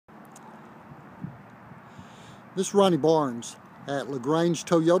This is Ronnie Barnes at Lagrange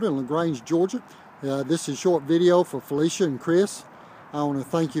Toyota in Lagrange, Georgia. This is a short video for Felicia and Chris. I want to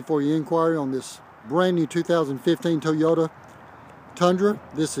thank you for your inquiry on this brand new 2015 Toyota Tundra.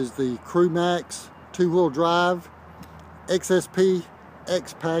 This is the Crewmax two-wheel drive XSP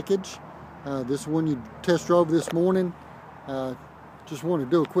X package. This one you test drove this morning. Just want to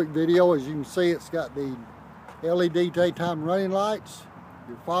do a quick video. As you can see, it's got the LED daytime running lights,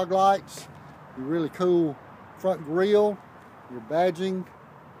 your fog lights, your really cool front grille, your badging,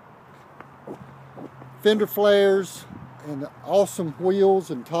 fender flares, and the awesome wheels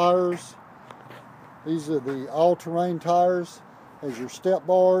and tires. These are the all-terrain tires. Has your step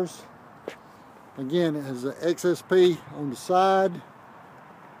bars. Again, it has the XSP on the side.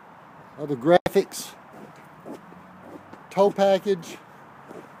 Other graphics. Tow package.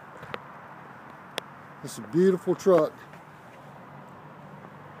 It's a beautiful truck.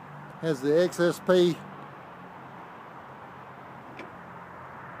 Has the XSP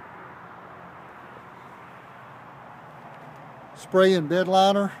spray and bed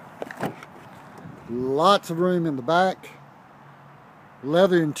liner. Lots of room in the back.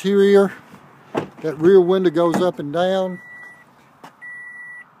 Leather interior. That rear window goes up and down.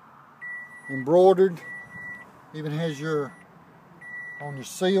 Embroidered. Even has your on your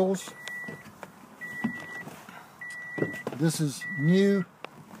seals. This is new.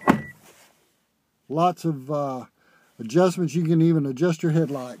 Lots of adjustments. You can even adjust your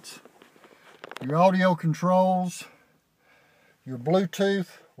headlights. Your audio controls. Your Bluetooth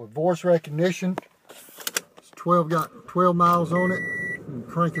with voice recognition. It's got 12 miles on it. I can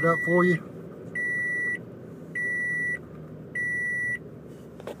crank it up for you.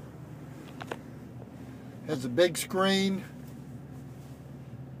 Has a big screen.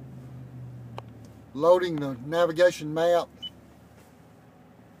 Loading the navigation map.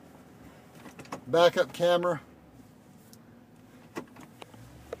 Backup camera.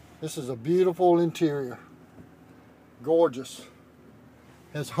 This is a beautiful interior. Gorgeous.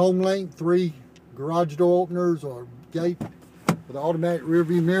 Has home link, 3 garage door openers or gate with an automatic rear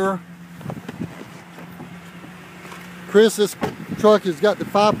view mirror. Chris, this truck has got the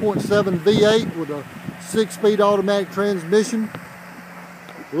 5.7 V8 with a 6-speed automatic transmission.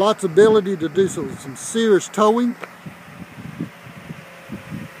 Lots of ability to do some serious towing.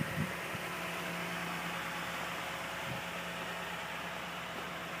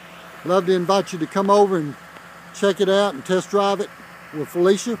 Love to invite you to come over and check it out and test drive it with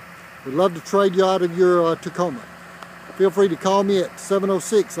Felicia. We'd love to trade you out of your Tacoma. Feel free to call me at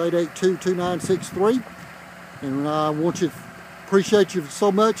 706-882-2963. And I appreciate you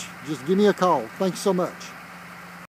so much. Just give me a call. Thanks so much.